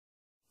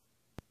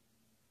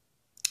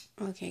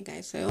Okay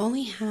guys, so I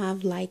only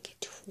have like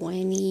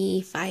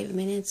 25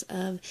 minutes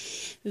of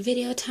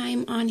video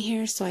time on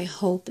here, so I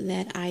hope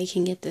that I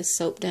can get this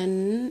soap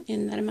done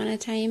in that amount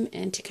of time.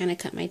 And to kind of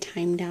cut my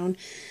time down,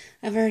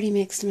 I've already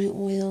mixed my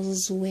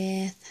oils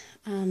with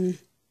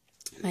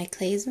my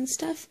clays and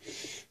stuff,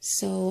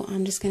 so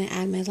I'm just going to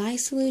add my lye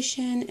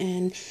solution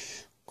and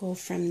go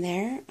from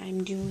there.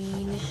 I'm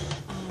doing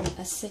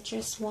a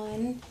citrus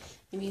one.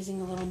 I'm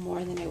using a little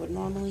more than I would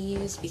normally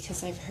use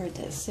because I've heard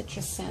that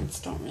citrus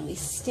scents don't really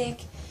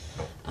stick.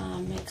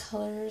 My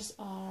colors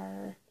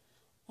are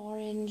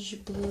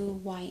orange, blue,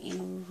 white,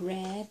 and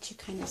red to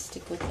kind of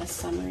stick with the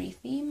summery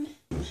theme.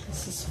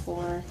 This is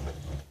for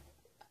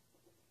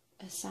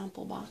a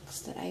sample box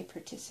that I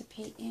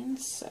participate in,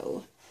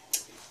 so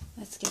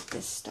let's get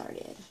this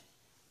started.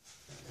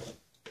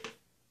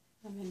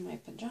 I'm in my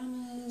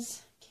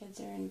pajamas, kids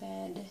are in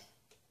bed.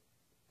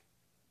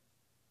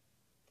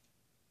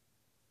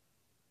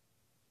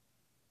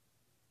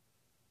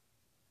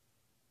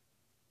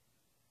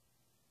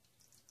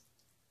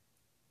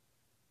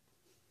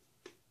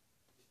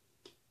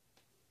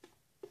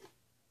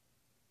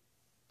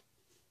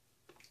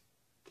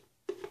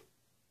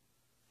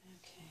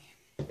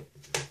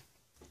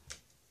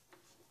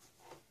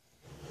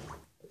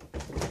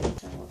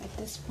 At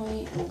this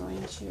point, I'm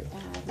going to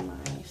add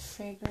my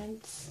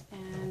fragrance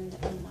and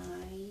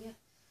my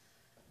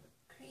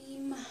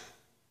cream.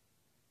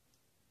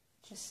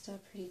 Just still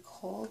pretty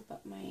cold,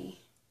 but my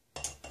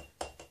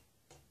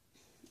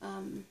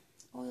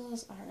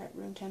oils are at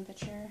room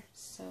temperature,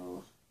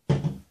 so I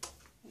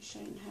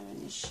shouldn't have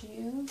an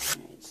issue.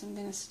 Alright, so I'm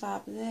going to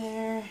stop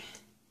there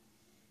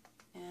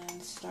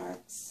and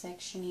start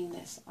sectioning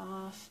this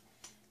off.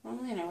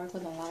 Normally when I work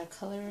with a lot of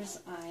colors,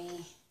 I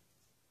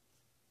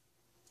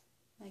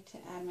like to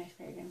add my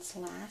fragrance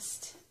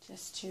last,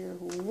 just to,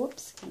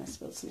 whoops, kind of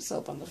spilled some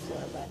soap on the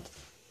floor, but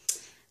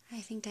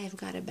I think I've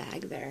got a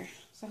bag there.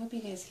 So I hope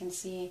you guys can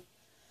see.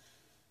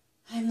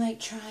 I'm like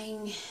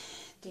trying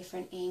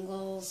different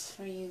angles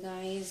for you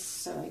guys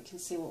so I can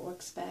see what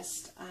works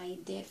best. I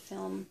did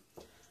film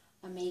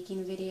a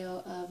making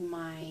video of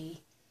my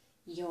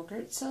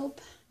yogurt soap,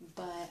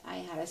 but I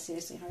had a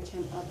seriously hard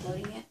time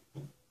uploading it,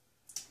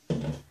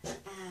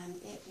 and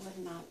it would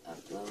not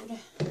upload.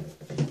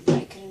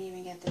 I couldn't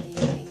even get the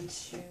data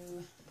into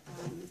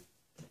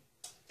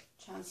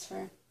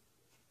transfer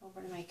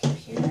over to my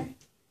computer.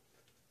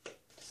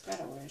 Just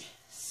got a word,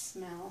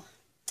 smell.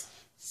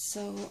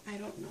 So I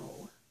don't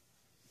know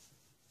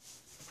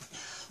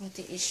what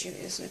the issue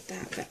is with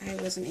that, but I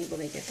wasn't able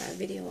to get that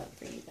video up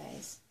for you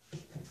guys.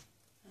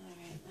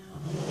 Alright, now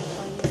I'm going to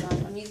pull these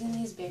off. I'm using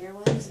these bigger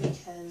ones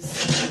because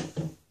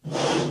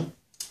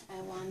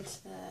I want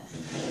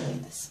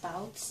the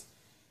spouts,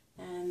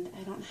 and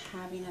I don't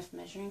have enough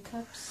measuring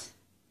cups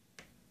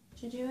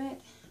to do it.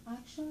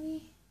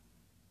 Actually,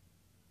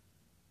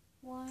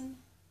 one.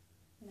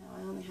 No,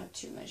 I only have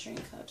 2 measuring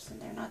cups, and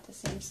they're not the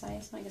same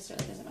size. I guess it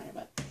really doesn't matter,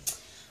 but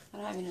I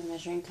don't have enough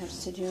measuring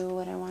cups to do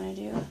what I want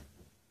to do.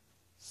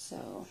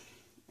 So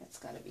it's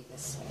got to be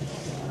this way.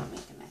 I don't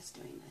make a mess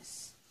doing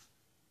this.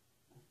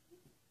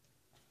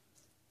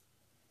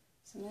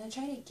 So I'm going to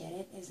try to get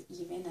it as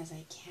even as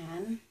I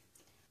can.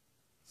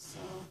 So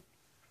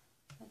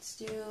let's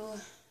do,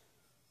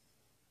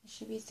 it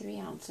should be 3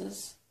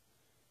 ounces.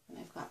 And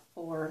I've got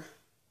 4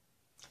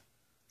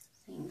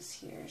 things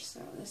here. So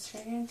this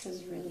fragrance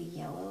is really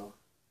yellow.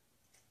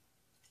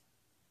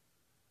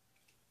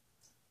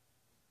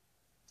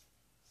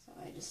 So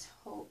I just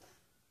hope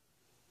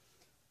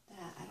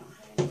that I don't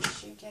have any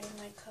issue getting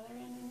my color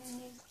in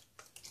underneath.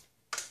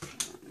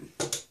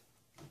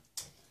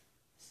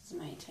 This is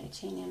my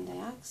titanium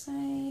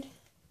dioxide.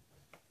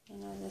 I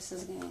know this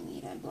is going to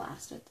need a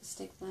blast with the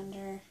stick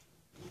blender.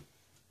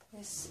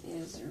 This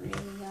is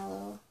really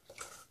yellow.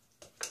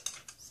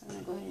 So I'm going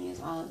to go ahead and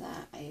use all of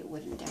that. I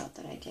wouldn't doubt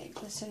that I get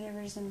glycerin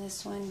rivers in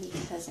this one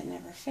because it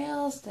never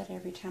fails that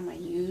every time I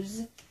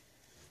use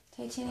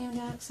titanium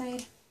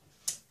dioxide,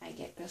 I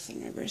get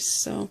glycerin rivers.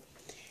 So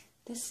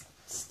this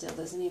still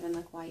doesn't even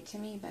look white to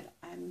me, but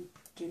I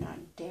do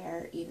not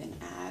dare even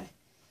add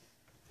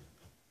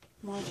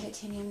more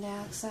titanium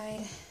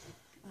dioxide.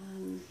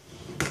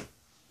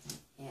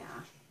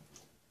 Yeah.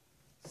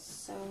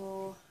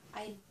 So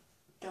I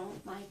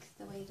don't like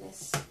the way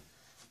this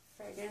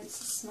fragrance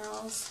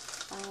smells.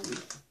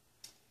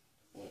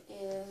 It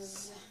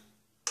is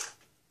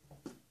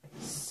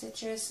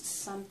citrus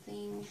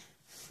something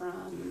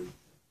from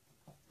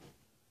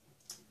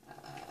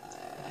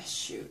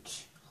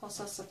shoot,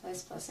 Wholesale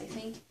Supplies Plus, I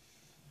think.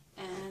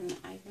 And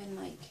I've been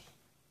like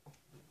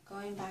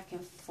going back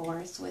and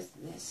forth with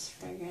this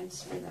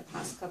fragrance for the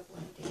past couple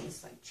of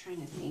days, like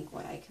trying to think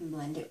what I can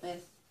blend it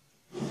with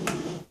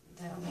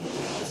that'll make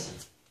it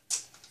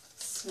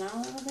smell a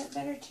little bit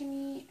better to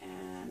me,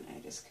 and I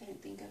just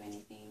couldn't think of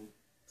anything.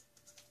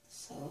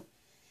 So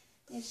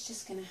it's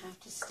just gonna have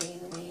to stay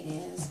the way it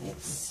is.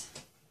 It's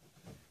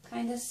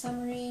kind of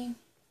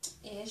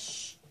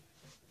summery-ish.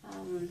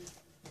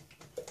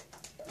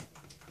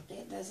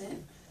 It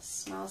doesn't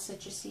smell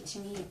citrusy to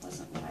me. It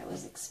wasn't what I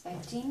was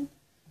expecting.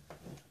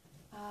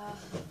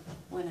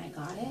 when I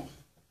got it.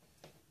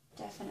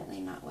 Definitely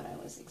not what I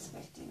was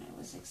expecting. I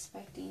was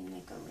expecting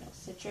like a real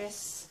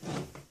citrus,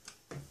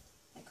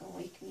 like a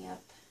wake me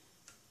up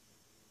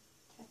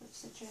type of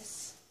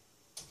citrus,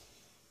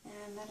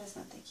 and that is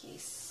not the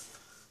case.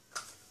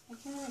 I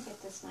can't really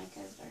get this mica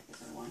as dark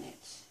as I want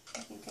it. I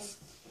think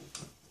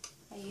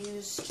I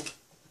used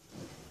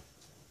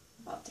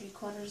about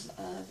 3/4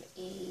 of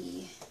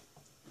a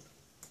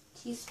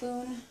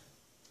teaspoon,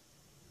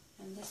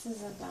 and this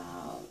is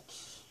about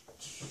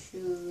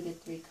 2 to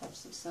 3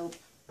 cups of soap.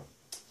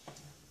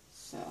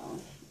 So, I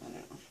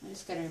don't know. I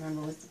just gotta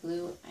remember with the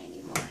glue, I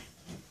need more.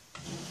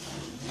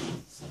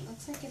 So it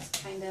looks like it's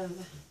kind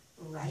of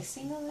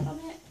rising a little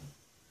bit,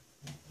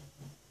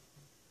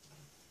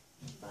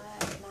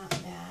 but not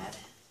bad.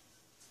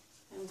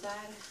 I'm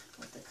glad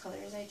with the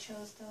colors I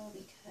chose though,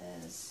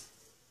 because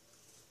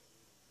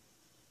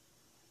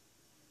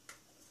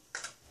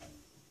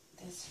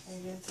this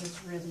fragrance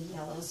is really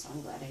yellow, so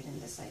I'm glad I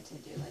didn't decide to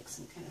do like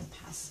some kind of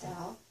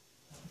pastel,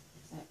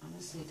 because I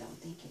honestly don't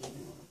think it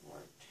even would have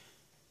worked.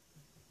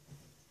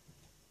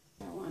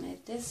 I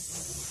wanted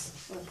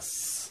this.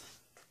 Looks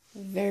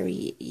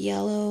very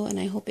yellow, and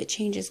I hope it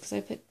changes because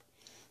I put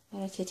a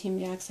lot of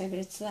titanium dioxide, but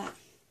it's that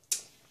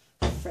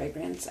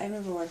fragrance. I've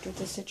never worked with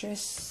the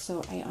citrus,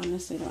 so I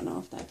honestly don't know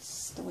if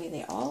that's the way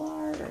they all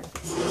are or if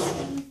it's the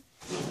same.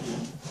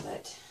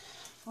 But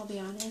I'll be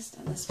honest,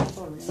 unless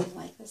people really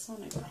like this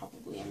one, I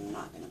probably am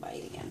not going to buy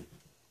it again.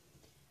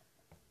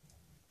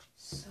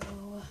 So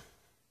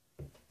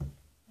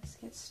let's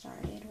get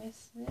started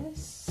with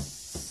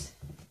this.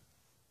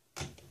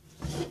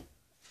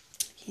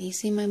 Can you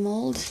see my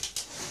mold?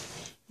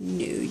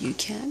 No, you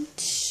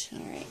can't.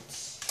 Alright.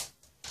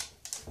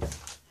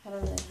 Had a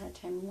really hard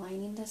time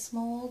lining this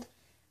mold.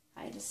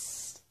 I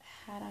just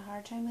had a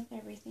hard time with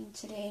everything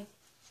today.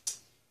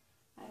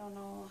 I don't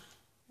know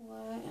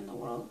what in the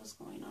world was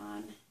going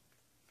on,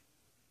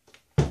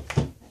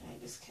 but I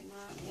just could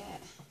not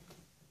get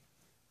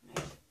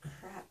my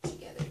crap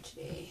together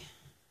today.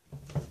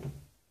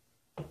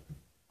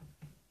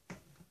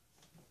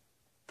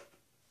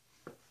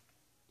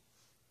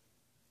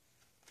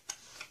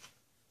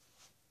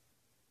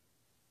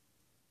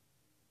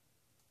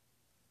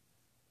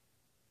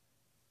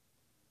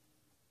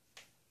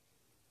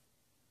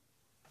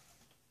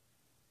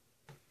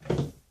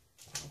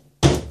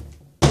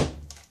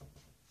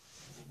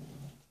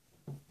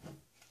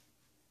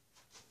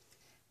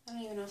 I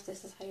don't even know if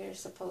this is how you're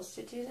supposed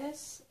to do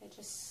this. I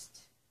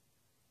just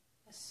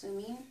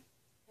assuming,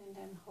 and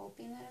I'm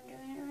hoping that I'm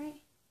doing it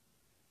right,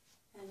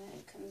 and that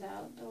it comes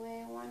out the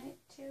way I want it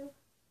to,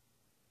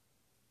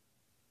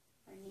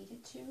 or need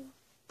it to.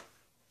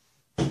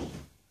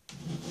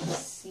 I've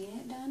seen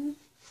it done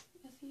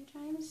a few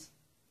times,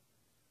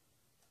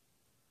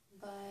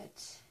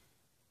 but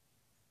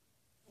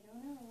I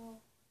don't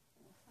know.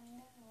 We'll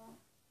find out.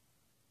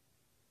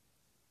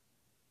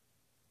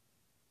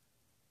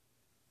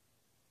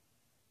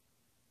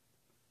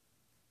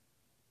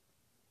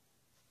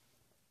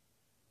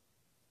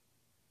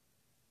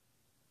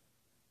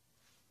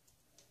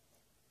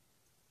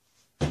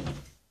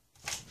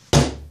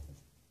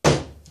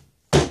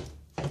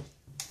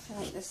 I feel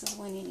like this is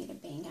when you need to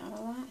bang out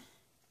a lot,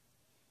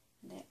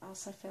 and I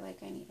also feel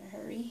like I need to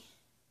hurry.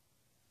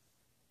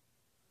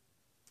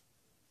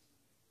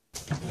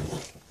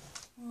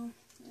 Well,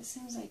 it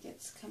seems like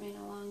it's coming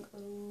along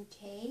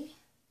okay.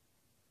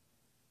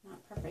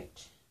 Not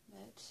perfect,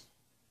 but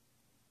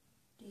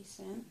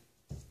decent.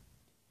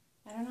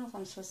 I don't know if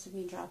I'm supposed to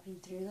be dropping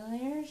through the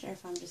layers or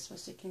if I'm just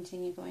supposed to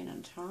continue going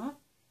on top.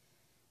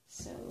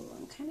 So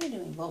I'm kind of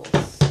doing both.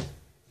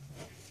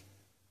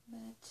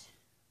 But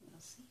we'll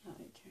see how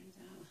it turns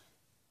out.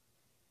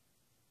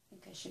 I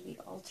think I should be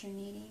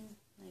alternating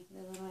like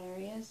the little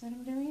areas that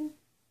I'm doing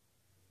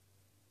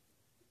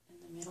in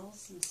the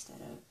middles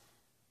instead of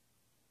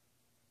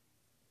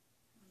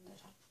on the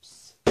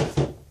tops.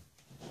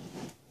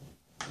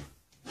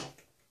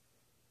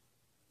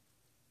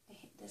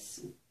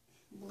 This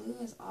blue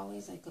is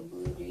always like a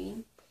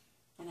blue-green,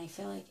 and I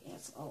feel like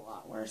it's a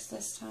lot worse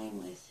this time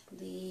with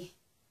the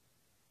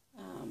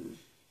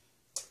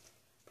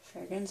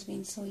fragrance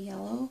being so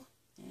yellow,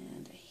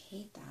 and I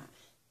hate that.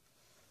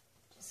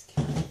 Just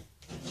can't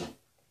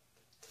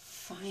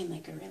find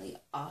like a really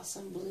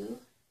awesome blue.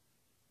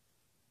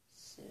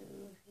 So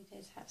if you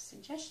guys have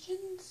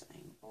suggestions,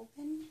 I'm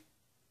open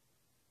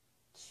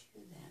to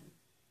them.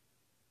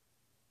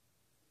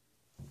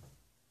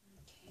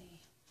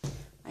 Okay,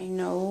 I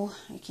know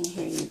I can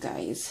hear you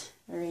guys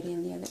already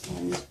on the other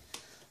end.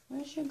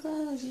 Where's your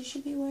gloves? You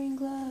should be wearing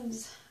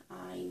gloves.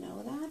 I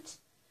know that.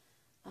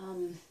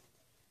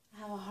 I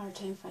have a hard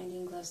time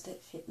finding gloves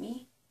that fit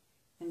me,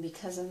 and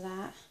because of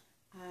that,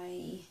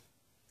 I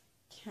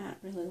can't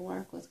really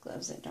work with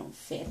gloves that don't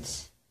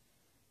fit.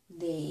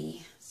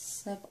 They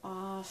slip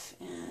off,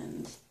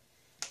 and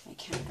I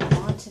can't hold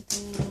on to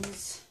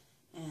things,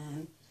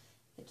 and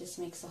it just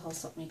makes the whole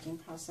soap making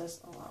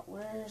process a lot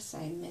worse.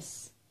 I end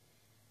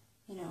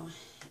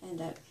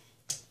up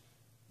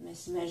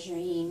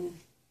mismeasuring,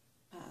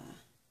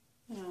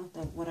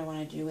 what I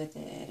want to do with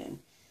it, and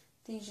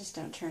things just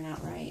don't turn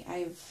out right.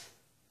 I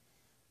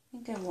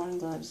think I've worn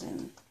gloves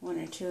in 1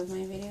 or 2 of my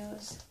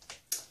videos,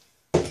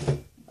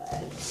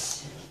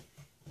 but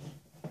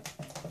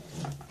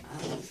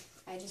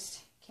I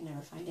just can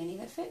never find any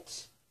that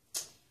fit.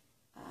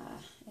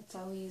 It's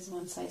always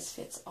one size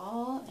fits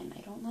all, and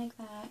I don't like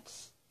that.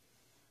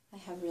 I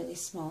have really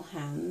small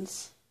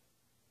hands.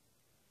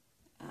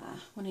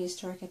 When I used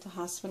to work at the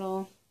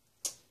hospital,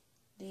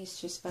 they used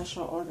to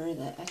special order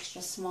the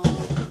extra small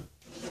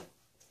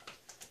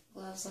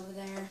gloves over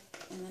there.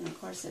 And then, of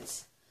course,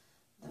 it's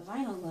the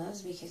vinyl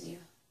gloves, because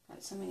you've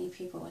got so many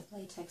people with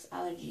latex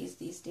allergies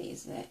these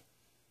days that,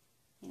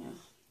 you know,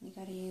 you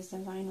got to use the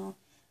vinyl.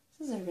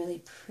 This is a really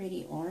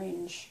pretty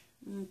orange.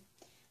 I'm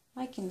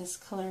liking this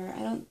color.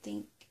 I don't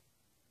think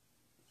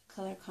the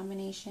color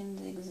combination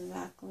is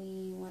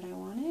exactly what I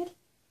wanted,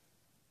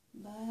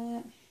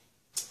 but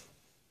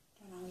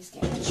don't always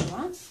get what you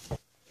want.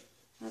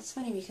 That's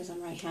funny because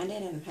I'm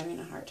right-handed and I'm having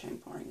a hard time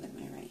pouring with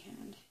my right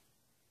hand.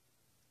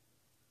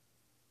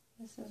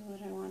 This is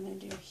what I want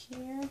to do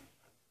here. If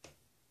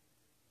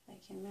I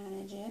can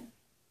manage it.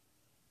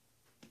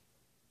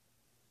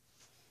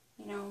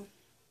 You know,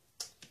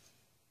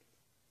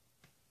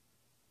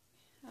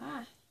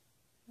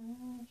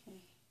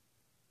 okay.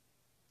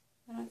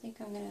 I don't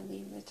think I'm going to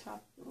leave the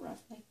top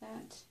rough like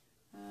that.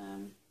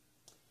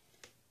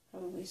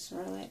 Probably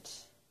swirl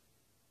it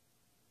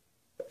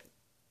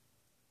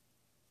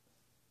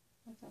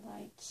with a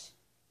light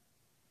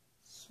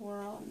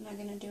swirl. I'm not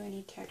going to do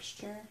any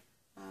texture,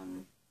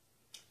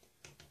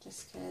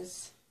 just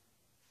because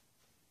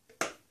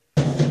I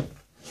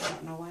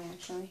don't know why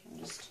actually. I'm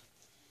just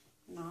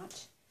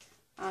not.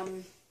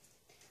 I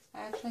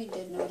actually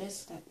did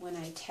notice that when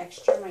I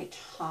texture my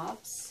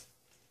tops,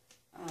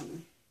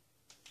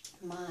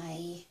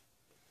 my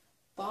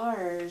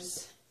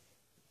bars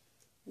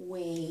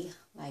weigh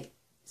like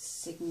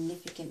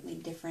significantly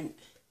different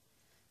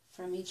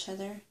from each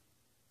other,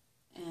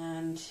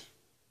 and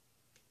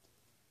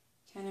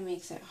kind of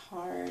makes it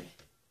hard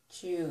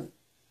to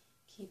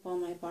keep all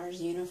my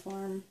bars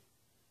uniform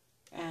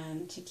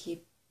and to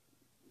keep,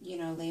 you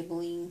know,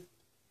 labeling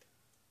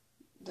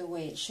the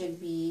way it should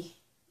be.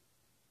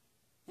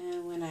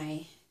 And when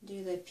I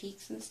do the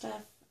peaks and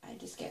stuff, I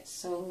just get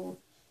so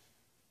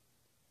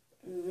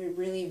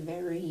really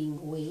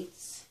varying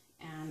weights,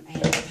 and I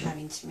end up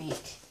having to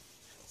make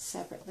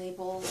separate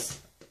labels,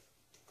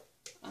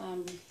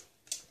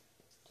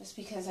 just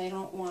because I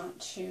don't want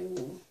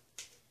to,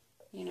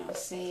 you know,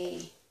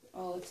 say,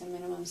 oh, it's a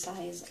minimum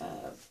size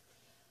of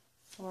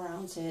 4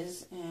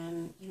 ounces,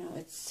 and, you know,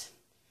 it's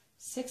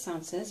 6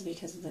 ounces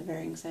because of the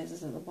varying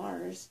sizes of the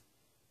bars,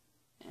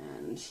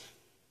 and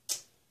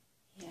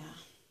yeah.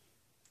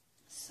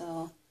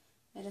 So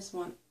I just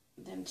want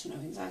them to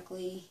know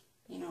exactly,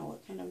 you know,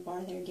 what kind of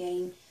bar they're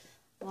getting.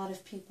 A lot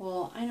of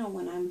people, I know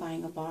when I'm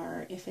buying a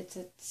bar, if it's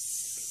a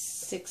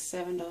 $6,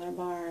 $7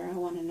 bar, I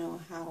want to know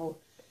how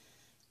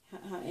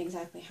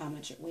exactly how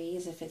much it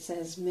weighs. If it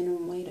says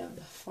minimum weight of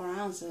 4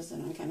 ounces,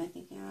 then I'm kind of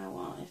thinking, oh,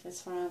 well, if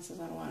it's 4 ounces,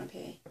 I don't want to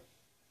pay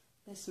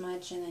this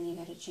much, and then you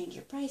got to change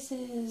your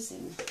prices,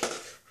 and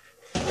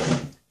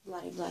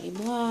blah, blah, blah,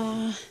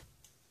 blah.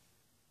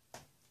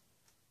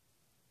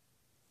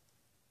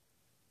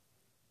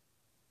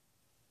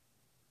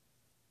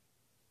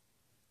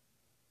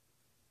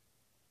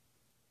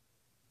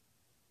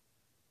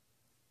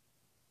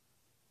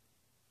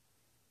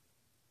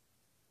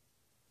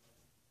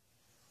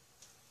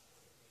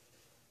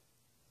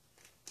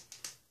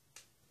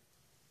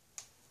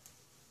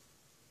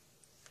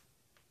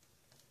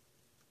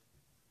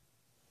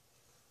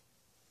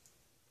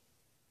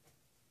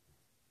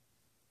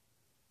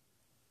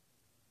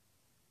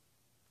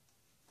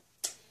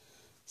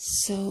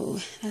 So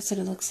that's what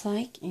it looks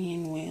like,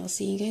 and we'll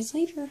see you guys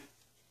later.